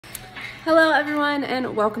Hello everyone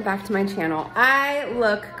and welcome back to my channel. I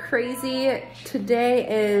look crazy. Today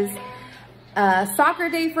is soccer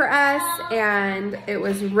day for us and it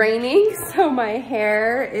was raining, so my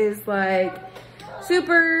hair is like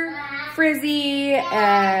super frizzy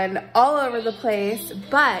and all over the place.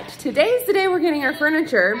 But today's the day we're getting our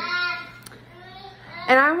furniture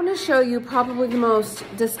and I want to show you probably the most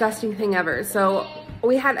disgusting thing ever. So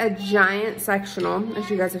we had a giant sectional, as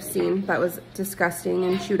you guys have seen, that was disgusting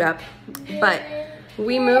and chewed up, but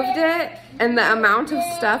we moved it and the amount of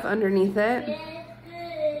stuff underneath it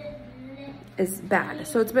is bad.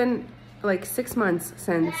 So it's been like 6 months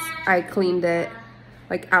since I cleaned it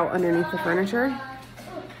like out underneath the furniture.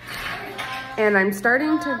 And I'm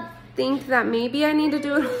starting to think that maybe I need to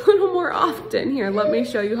do it a little more often. Here, let me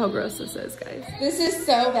show you how gross this is, guys. This is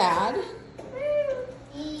so bad.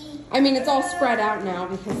 I mean, it's all spread out now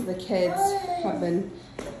because the kids have been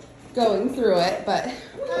going through it, but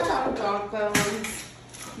dog bones,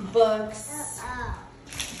 books.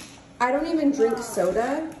 I don't even drink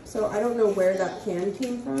soda, so I don't know where that can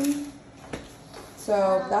came from.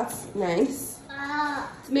 So that's nice.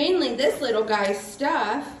 It's mainly this little guy's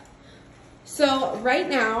stuff. So right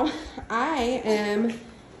now, I am,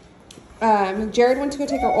 Jared went to go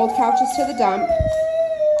take our old couches to the dump,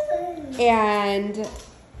 and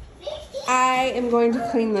I am going to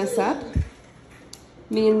clean this up,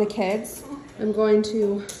 me and the kids. I'm going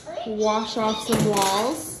to wash off some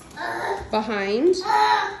walls behind,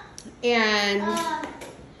 and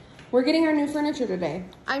we're getting our new furniture today.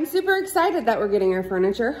 I'm super excited that we're getting our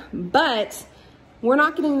furniture, but we're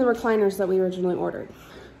not getting the recliners that we originally ordered.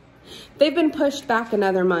 They've been pushed back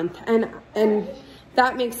another month, and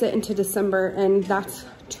that makes it into December, and that's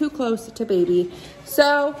too close to baby.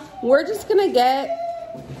 So we're just gonna get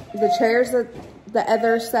the chairs, that the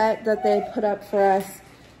other set that they put up for us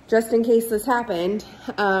just in case this happened,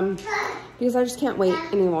 because I just can't wait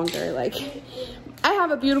any longer. Like, I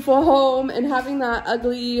have a beautiful home, and having that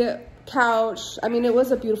ugly couch, I mean, it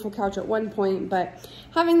was a beautiful couch at one point, but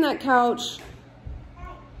having that couch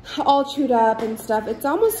all chewed up and stuff, it's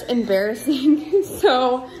almost embarrassing.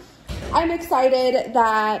 So I'm excited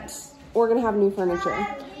that we're gonna have new furniture.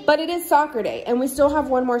 But it is soccer day, and we still have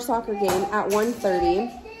one more soccer game at 1:30.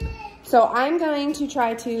 So I'm going to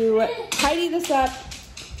try to tidy this up,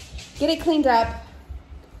 get it cleaned up,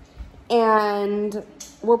 and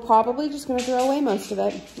we're probably just gonna throw away most of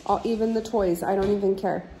it, even the toys. I don't even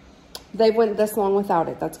care. They went this long without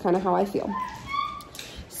it. That's kind of how I feel.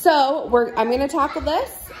 So I'm gonna tackle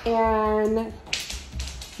this, and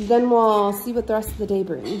then we'll see what the rest of the day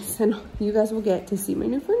brings, and you guys will get to see my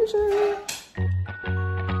new furniture.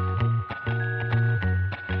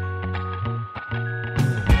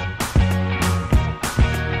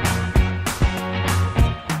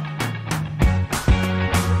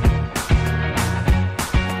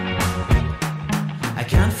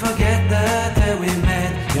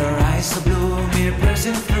 So blue, me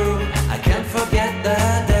pressing through. I can't forget the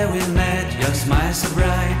day we met. Your smile so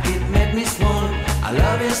bright, it made me swoon. Our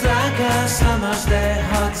love is like a summer's day,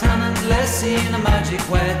 hot and endless in a magic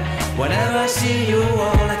way. Whenever I see you,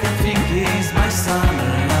 all I can think is my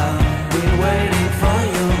summer love. Been waiting for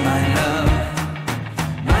you, my love.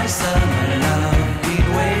 My summer love. Been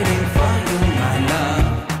waiting for you, my love.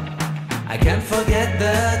 I can't forget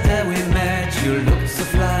the day we met. You looked so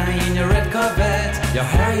fly in your red Corvette. Your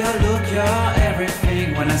hair, your look, your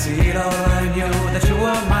everything. When I see it all, I knew that you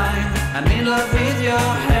were mine. I'm in love with your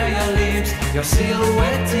hair, your lips, your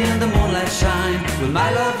silhouette in the moonlight shine. With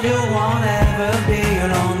my love, you won't ever be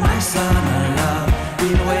alone. My summer love,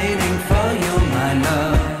 been waiting for you, my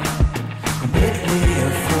love. Completely a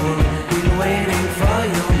fool, been waiting for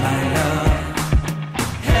you, my love.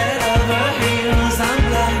 Head over heels, I'm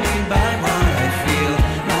blinded by what I feel.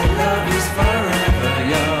 My love is forever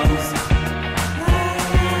yours.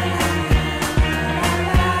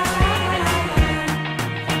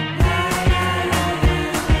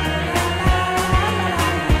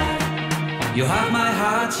 You have my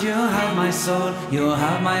heart, you have my soul, you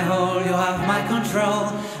have my whole, you have my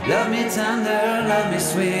control. Love me tender, love me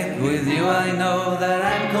sweet, with you I know that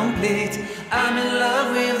I'm complete. I'm in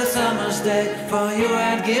love with the summer's day, for you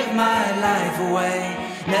I'd give my life away.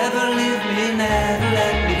 Never leave me, never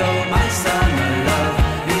let me go, my summer love.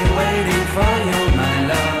 Been waiting for you, my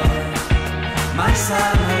love. My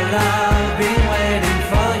summer love, been waiting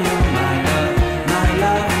for you, my love. My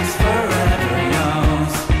love is forever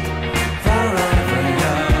yours. Forever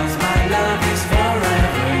yours, my love is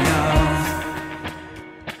forever yours.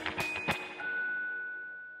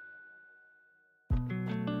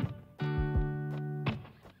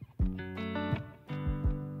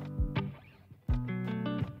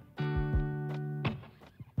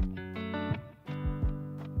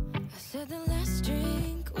 said the last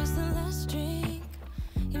drink was the last drink.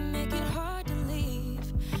 You make it hard to leave.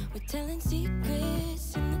 We're telling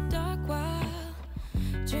secrets in the dark while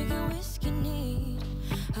drinking whiskey neat.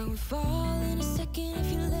 I would fall in a second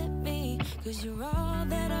if you let me, 'cause you're all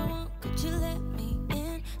that I want. Could you let me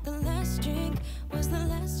in? The last drink was the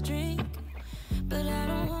last drink, but I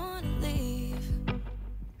don't wanna leave.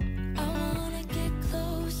 I wanna get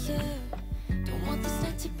closer, don't want this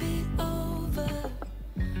night to be over.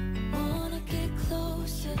 Wanna get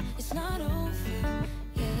closer, it's not over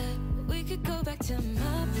yet. We could go back to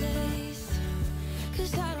my place,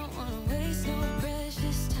 'cause I don't wanna waste no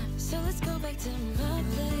precious time. So let's go back to my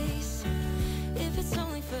place. If it's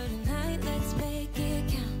only for tonight, let's make it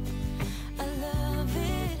count. I love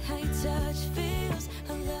it, how your touch feels.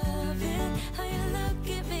 I love it, how you look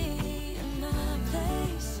at me in my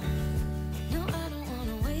place. No, I don't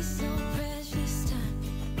wanna waste no precious time.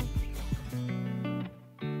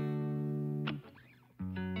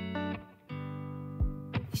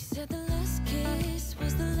 You said the last kiss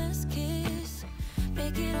was the last kiss.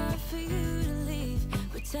 Make it hard for you to leave.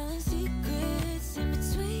 We're telling secrets in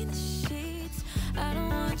between the sheets. I don't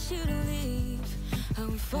want you to leave. I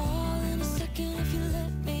would fall in a second if you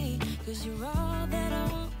let me, 'cause you're all that I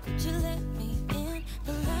want. Could you let me in?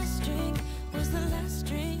 The last drink was the last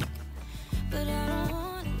drink, but I don't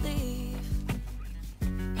wanna leave.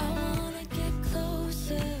 I wanna get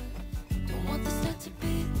closer, don't want this night to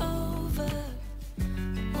be over.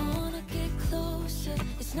 Wanna get closer,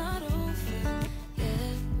 it's not over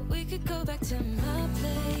yet. We could go back to my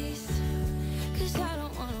place, 'cause I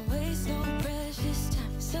don't wanna waste no precious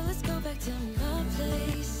time. So let's go back to my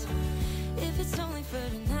place. If it's only for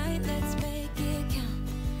tonight, let's make it count.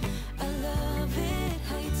 I love it,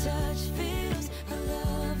 how your touch feels. I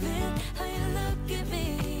love it, how you look at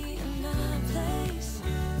me in my place.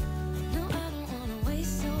 No, I don't wanna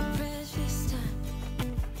waste no precious time.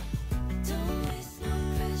 Don't waste no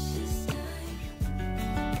precious time.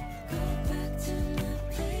 Go back to my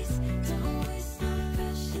place. Don't waste no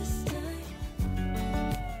precious time.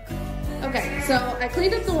 Okay, so I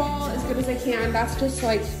cleaned up the wall as good as I can. That's just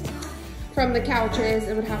like from the couches.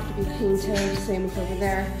 It would have to be painted, same as over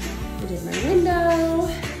there. I did my window.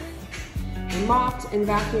 I mopped and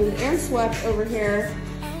vacuumed and swept over here.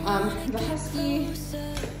 The husky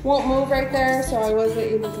won't move right there, so I wasn't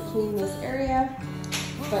able to clean this area.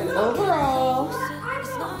 But overall,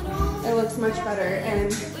 it looks much better.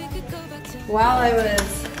 And while I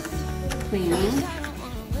was cleaning,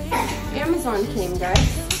 Amazon came,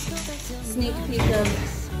 guys. Sneak peek of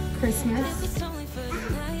Christmas.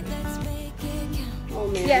 Oh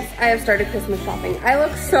man. Yes, I have started Christmas shopping. I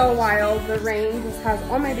look so wild. The rain just has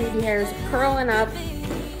all my baby hairs curling up.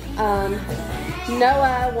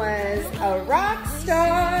 Noah was a rock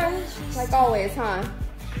star, like always, huh?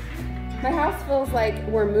 My house feels like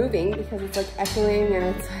we're moving because it's like echoing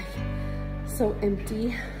and it's like so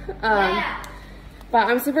empty. But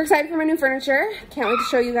I'm super excited for my new furniture. Can't wait to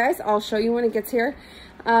show you guys. I'll show you when it gets here.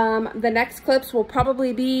 The next clips will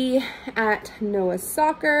probably be at Noah's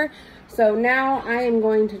soccer. So now I am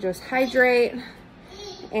going to just hydrate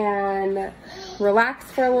and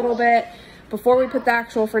relax for a little bit. Before we put the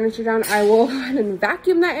actual furniture down, I will go ahead and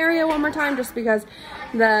vacuum that area one more time just because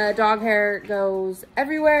the dog hair goes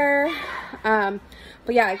everywhere. But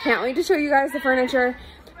yeah, I can't wait to show you guys the furniture.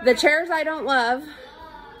 The chairs I don't love.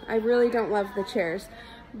 I really don't love the chairs,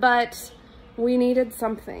 but we needed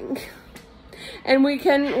something. And we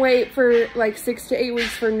can wait for like 6 to 8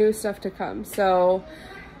 weeks for new stuff to come. So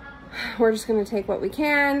we're just gonna take what we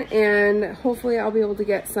can, and hopefully I'll be able to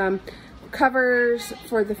get some covers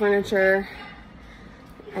for the furniture.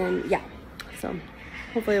 And yeah, so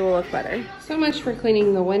hopefully it will look better. So much for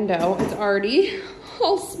cleaning the window. It's already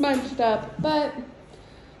all smudged up, but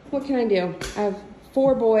what can I do? I have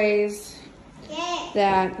 4 boys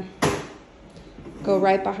that go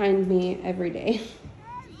right behind me every day.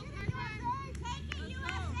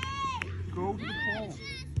 Go to the pole.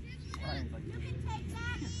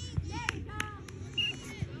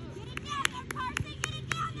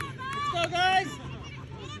 Let's go, guys!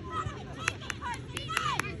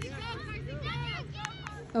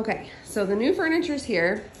 Okay, so the new furniture's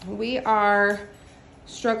here. We are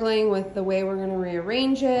struggling with the way we're gonna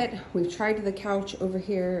rearrange it. We've tried the couch over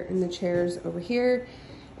here and the chairs over here.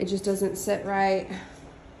 It just doesn't sit right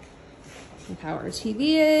with how our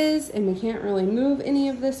TV is, and we can't really move any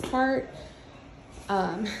of this part.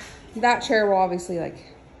 That chair will obviously like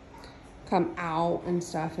come out and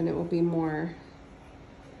stuff, and it will be more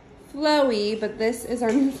flowy, but this is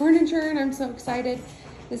our new furniture and I'm so excited.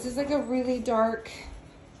 This is like a really dark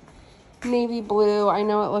navy blue. I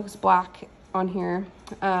know it looks black on here.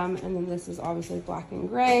 And then this is obviously black and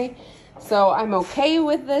gray. So I'm okay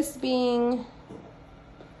with this being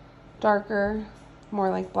darker, more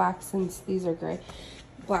like black, since these are gray,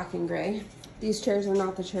 black and gray. These chairs are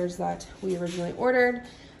not the chairs that we originally ordered.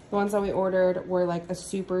 The ones that we ordered were like a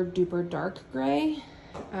super duper dark gray.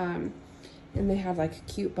 And they had like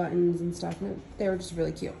cute buttons and stuff. And they were just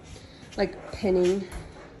really cute. Like pinning,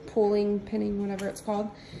 pinning, whatever it's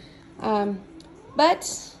called.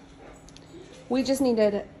 But we just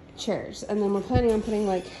needed chairs. And then we're planning on putting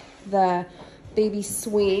like the baby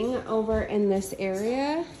swing over in this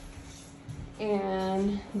area.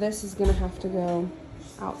 And this is gonna have to go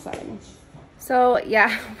outside. So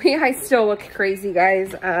yeah, I still look crazy,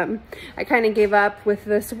 guys. I kind of gave up with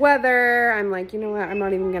this weather. I'm like, you know what? I'm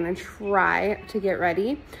not even gonna try to get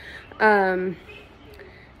ready. I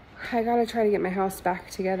gotta try to get my house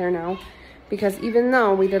back together now, because even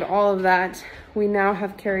though we did all of that, we now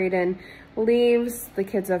have carried in leaves. The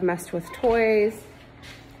kids have messed with toys,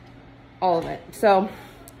 all of it. So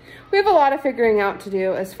we have a lot of figuring out to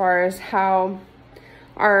do as far as how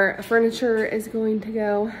our furniture is going to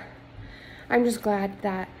go. I'm just glad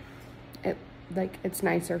that it's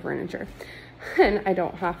nicer furniture and I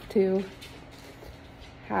don't have to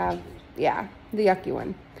have, yeah, the yucky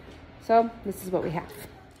one. So this is what we have.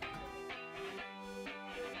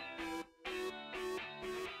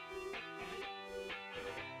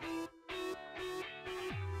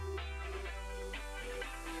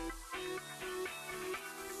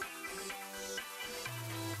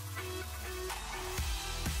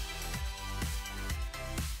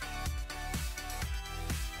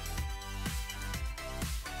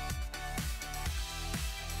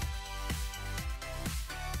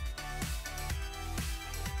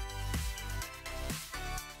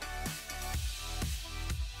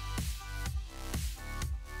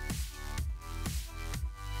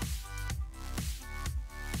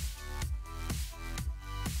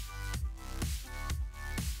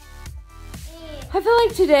 I feel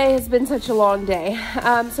like today has been such a long day.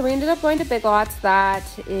 So we ended up going to Big Lots. That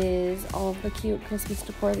is all of the cute Christmas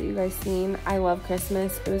decor that you guys seen. I love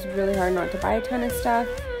Christmas. It was really hard not to buy a ton of stuff.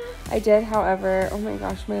 I did, however, oh my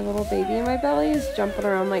gosh, my little baby in my belly is jumping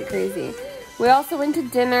around like crazy. We also went to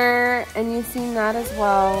dinner, and you've seen that as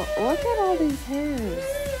well. Look at all these hairs.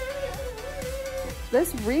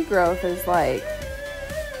 This regrowth is like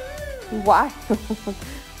wild.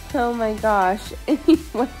 Oh my gosh.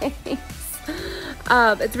 Anyways.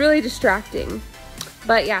 It's really distracting.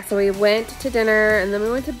 But yeah, so we went to dinner and then we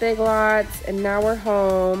went to Big Lots and now we're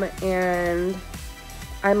home and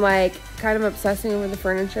I'm like kind of obsessing over the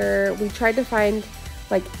furniture. We tried to find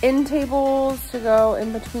like end tables to go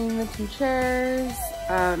in between the two chairs.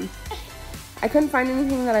 I couldn't find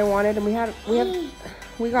anything that I wanted, and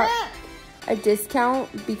we got a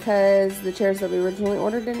discount because the chairs that we originally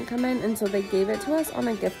ordered didn't come in, and so they gave it to us on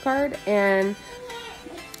a gift card. And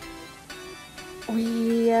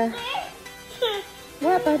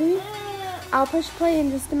what, buddy? I'll push play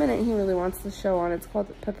in just a minute. He really wants the show on. It's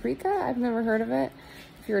called Paprika. I've never heard of it.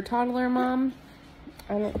 If you're a toddler mom,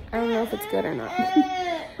 I don't know if it's good or not.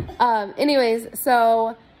 Anyways,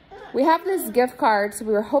 so we have this gift card, so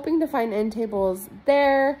we were hoping to find end tables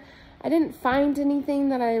there. I didn't find anything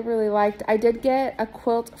that I really liked. I did get a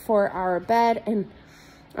quilt for our bed, and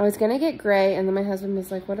I was gonna get gray, and then my husband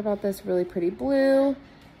was like, what about this really pretty blue?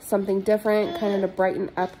 Something different, kind of to brighten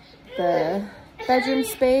up the bedroom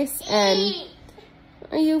space. And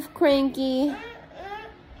are you cranky?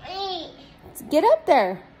 Get up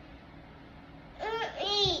there.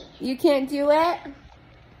 You can't do it?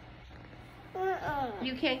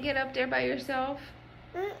 You can't get up there by yourself?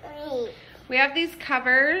 We have these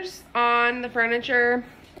covers on the furniture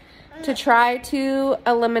to try to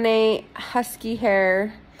eliminate husky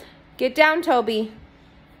hair. Get down, Toby.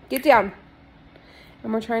 Get down.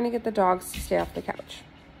 And we're trying to get the dogs to stay off the couch.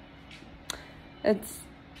 It's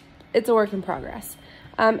a work in progress.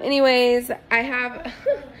 Anyways, I have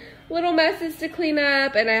little messes to clean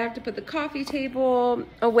up, and I have to put the coffee table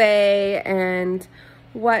away and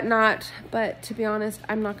whatnot. But to be honest,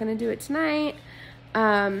 I'm not going to do it tonight.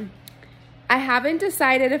 I haven't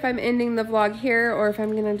decided if I'm ending the vlog here or if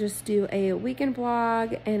I'm going to just do a weekend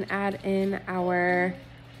vlog and add in our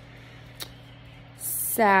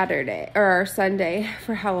Saturday or our Sunday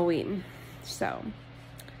for Halloween. So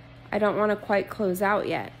I don't want to quite close out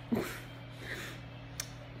yet.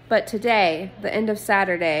 But today, the end of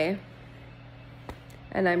Saturday,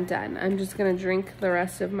 and I'm done. I'm just going to drink the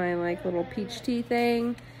rest of my like little peach tea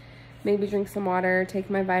thing. Maybe drink some water, take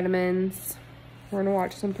my vitamins. We're going to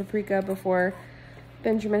watch some Paprika before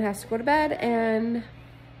Benjamin has to go to bed, and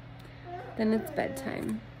then it's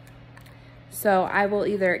bedtime. So I will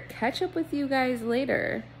either catch up with you guys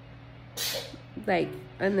later, like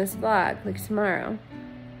in this vlog, like tomorrow,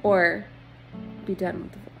 or be done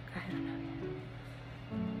with the vlog. I don't know.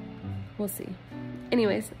 We'll see.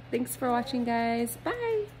 Anyways, thanks for watching, guys. Bye.